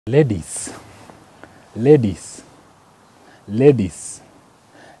Ladies,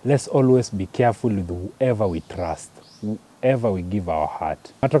 let's always be careful with whoever we trust, whoever we give our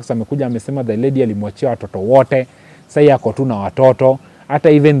heart. Madtraxx amekuja amesema the lady alimwachia watoto wote, sasa yako tu na watoto, hata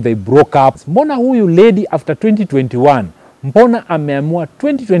even they broke up. Mbona huyu lady after 2021, mbona ameamua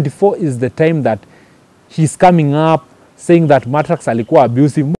 2024 is the time that she's coming up saying that Madtraxx alikuwa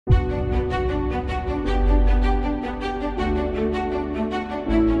abusive?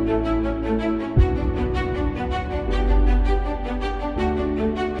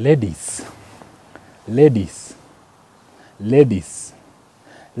 Ladies,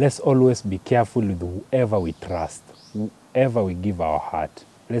 let's always be careful with whoever we trust, whoever we give our heart.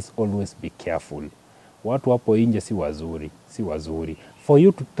 Let's always be careful. Watu hapo nje si wazuri. For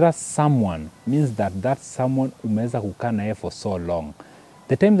you to trust someone means that someone umeweza kukaa naye for so long.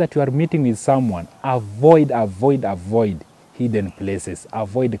 The time that you are meeting with someone, avoid hidden places.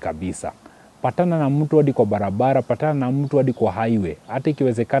 Avoid kabisa. Patana na mtu hadi kwa barabara, patana na mtu hadi kwa highway. Hata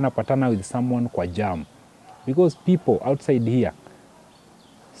ikiwezekana patana with someone kwa jam. Because people outside here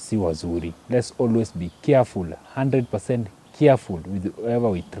si wazuri. Let's always be careful, 100% careful with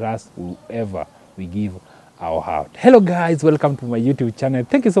whoever we trust, whoever we give our heart. Hello guys, welcome to my YouTube channel.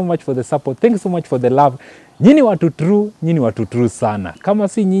 Thank you so much for the support. Thank you so much for the love. Nyinyi watu true sana. Kama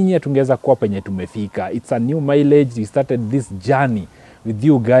si nyinyi tungeweza kuwa penye tumefika. It's a new mileage. We started this journey with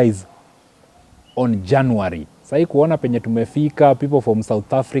you guys on January. Sai kuona penye tumefika, people from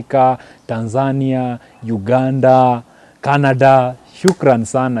South Africa, Tanzania, Uganda, Canada. Shukran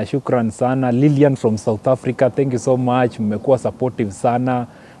sana. Lilian from South Africa, thank you so much. Mmekuwa supportive sana.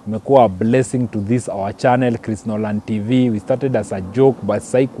 Mmekuwa a blessing to this our channel, kenyaonlinemedia TV. We started as a joke, but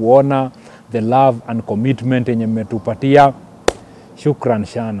sai kuona the love and commitment yenye mmetupatia. Shukran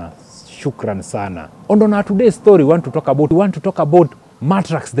sana. On today's story, we want to talk about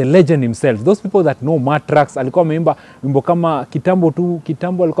Madtraxx, the legend himself. Those people that know Madtraxx, alikuwa ameimba wimbo kama kitambo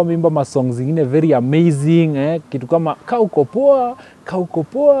alikuwa ameimba ma songs zingine very amazing, kitu kama kauko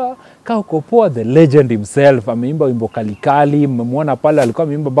poa, the legend himself. Ameimba wimbo kalikali, mmemwona pale alikuwa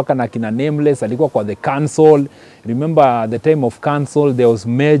ameimba baka na kina Nameless, alikuwa kwa the Council. Remember the time of Council, there was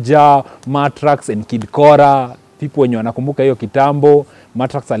Mejja, Madtraxx and Kid Kora. People wenye wanakumbuka hiyo kitambo,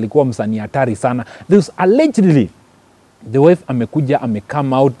 Madtraxx alikuwa msanii hatari sana. There was allegedly the wife amekuja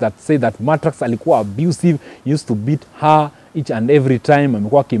come out that say that Madtraxx alikuwa abusive, used to beat her each and every time,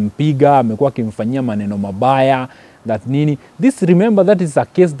 amekuwa kimpiga, amekuwa kimfanyia maneno mabaya, that nini. Remember that is a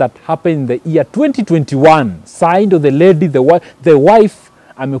case that happened in the year 2021. Signed of the lady, the wife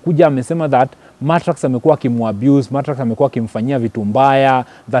amekuja amesema that Madtraxx amekuwa kimabuse, Madtraxx amekuwa kimfanyia vitu mbaya,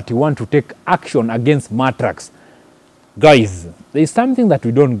 that he want to take action against Madtraxx. Guys, there is something that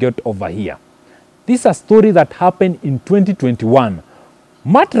we don't get over here. This is a story that happened in 2021.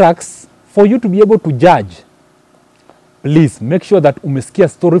 Madtraxx, for you to be able to judge, please make sure that umesikia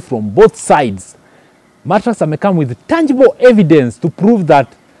story from both sides. Madtraxx amekam with tangible evidence to prove that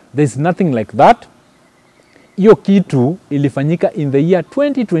there's nothing like that. Hiyo kitu ilifanyika in the year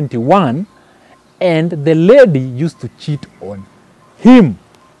 2021 and the lady used to cheat on him.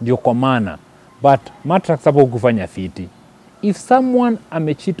 Ndio kwa maana. But Madtraxx hapo kufanya fiti. If someone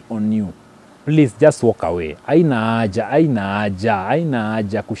cheat on you, please just walk away. Haina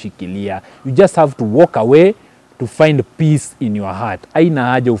haja kushikilia. You just have to walk away to find peace in your heart. Haina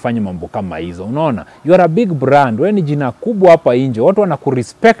haja ufanye mambo kama hizo. Unaona? You are a big brand. Wewe ni jina kubwa hapa nje. Watu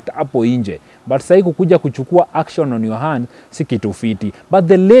wanakurespect hapo nje. But sasa kukuja kuchukua action on your hand si kitu fiti. But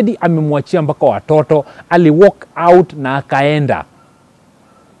the lady amemwachia mpaka watoto, ali walk out na akaenda.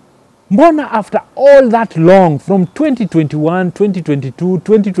 Mbona after all that long, from 2021, 2022,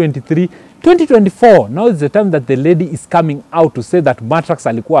 2023, 2024, now is the time that the lady is coming out to say that Madtraxx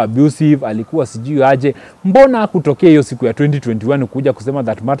alikuwa abusive, alikuwa sijui aje. Mbona hakutokea hiyo siku ya 2021 kuja kusema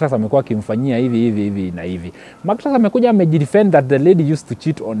that Madtraxx amekuwa kimfanyia hivi na hivi. Madtraxx amekuja amejidefend that the lady used to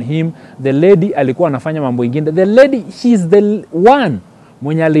cheat on him. The lady alikuwa anafanya mambo mengine. The lady, she is the one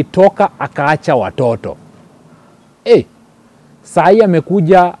mwenye alitoka akaacha watoto. Sai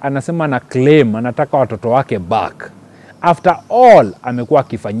amekuja anasema na claim anataka watoto wake back. After all amekuwa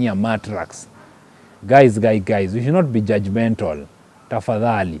akifanyia Madtraxx. Guys, we should not be judgmental.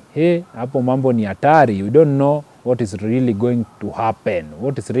 Tafadhali. Hapo mambo ni hatari. You don't know what is really going to happen.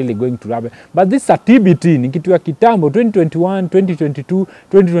 But this is a TBT. Ni kitu ya kitambo 2021, 2022,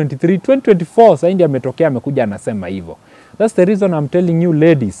 2023, 2024. Sasa ndio ametokea amekuja anasema hivyo. That's the reason I'm telling you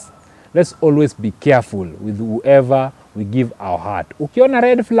ladies. Let's always be careful with whoever we give our heart. Ukiona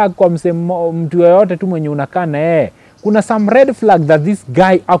red flag kwa mtu yoyote tu mwenye unakaa na kuna some red flag that this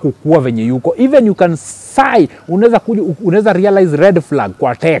guy hakukuwa venye yuko. Even you can say, unaweza realize red flag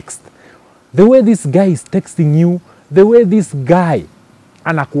kwa text. The way this guy is texting you, the way this guy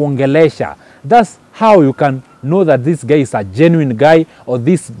anakuongelesha, that's how you can know that this guy is a genuine guy or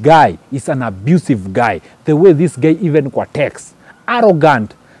this guy is an abusive guy. The way this guy even kwa text,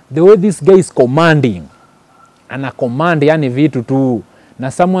 arrogant, the way this guy is commanding, ana command yani vitu tu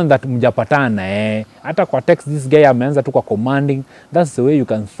na someone that mjapatana hata kwa text this guy ameanza tu kwa commanding. That's the way you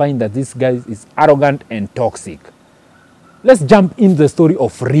can find that this guy is arrogant and toxic. Let's jump in the story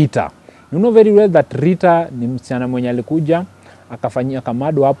of Rita. You know very well that Rita ni msichana mwenye alikuja akafanyia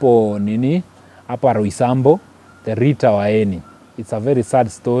kamado hapo nini hapa Ruisambo, the Rita waeni. It's a very sad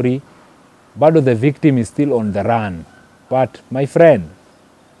story. Bado the victim is still on the run. But my friend,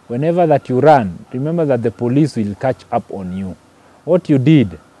 whenever that you run, remember that the police will catch up on you. What you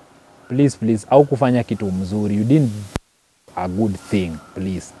did, please, au kufanya kitu mzuri. You didn't a good thing,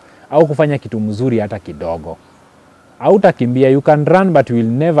 please. Au kufanya kitu mzuri hata kidogo. Hautakimbia, you can run but you will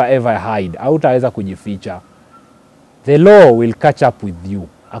never ever hide. Hautaweza kujificha. The law will catch up with you.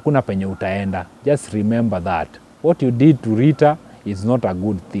 Hakuna penye utaenda. Just remember that. What you did to Rita is not a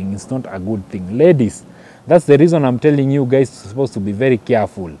good thing. It's not a good thing. Ladies, that's the reason I'm telling you guys supposed to be very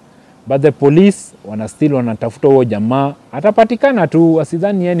careful. But the police wanatafuta huo jamaa. Atapatikana tu,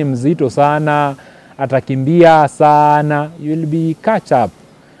 asidhani yeye ni mzito sana, atakimbia sana. You will be catch up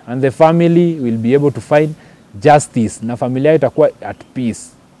and the family will be able to find justice. Na familia itakuwa at peace.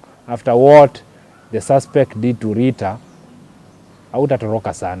 After what the suspect did to Rita,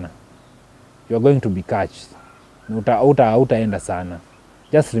 hautatoroka sana. You are going to be catched. Hautaenda sana.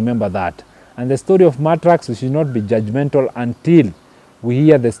 Just remember that. And the story of Madtraxx, we should not be judgmental until we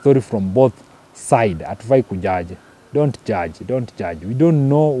hear the story from both sides. Hatufai kujudge. Don't judge. We don't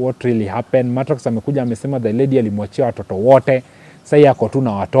know what really happened. Madtraxx amekuja amesema the lady alimwachia watoto wote. Sasa yako tu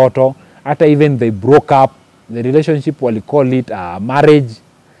na watoto. Hata even they broke up. The relationship wali call it a marriage.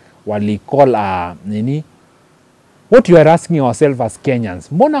 Wali call a nini? What you are asking yourself as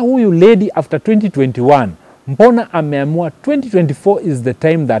Kenyans, mbona huyu lady after 2021, mbona ameamua 2024 is the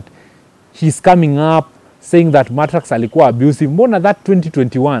time that she's coming up saying that Madtraxx alikuwa abusive? Mbona that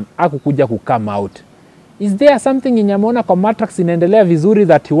 2021 hakukuja come out? Is there something yenye ameona kwa Madtraxx inaendelea vizuri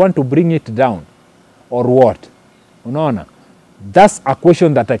that he want to bring it down or what? Unaona? That's a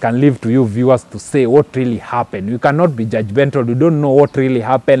question that I can leave to you viewers to say what really happened. You cannot be judgmental. You don't know what really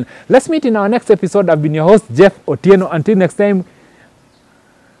happened. Let's meet in our next episode. I've been your host, Jeff Otieno. Until next time,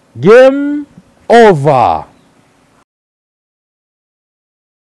 game over.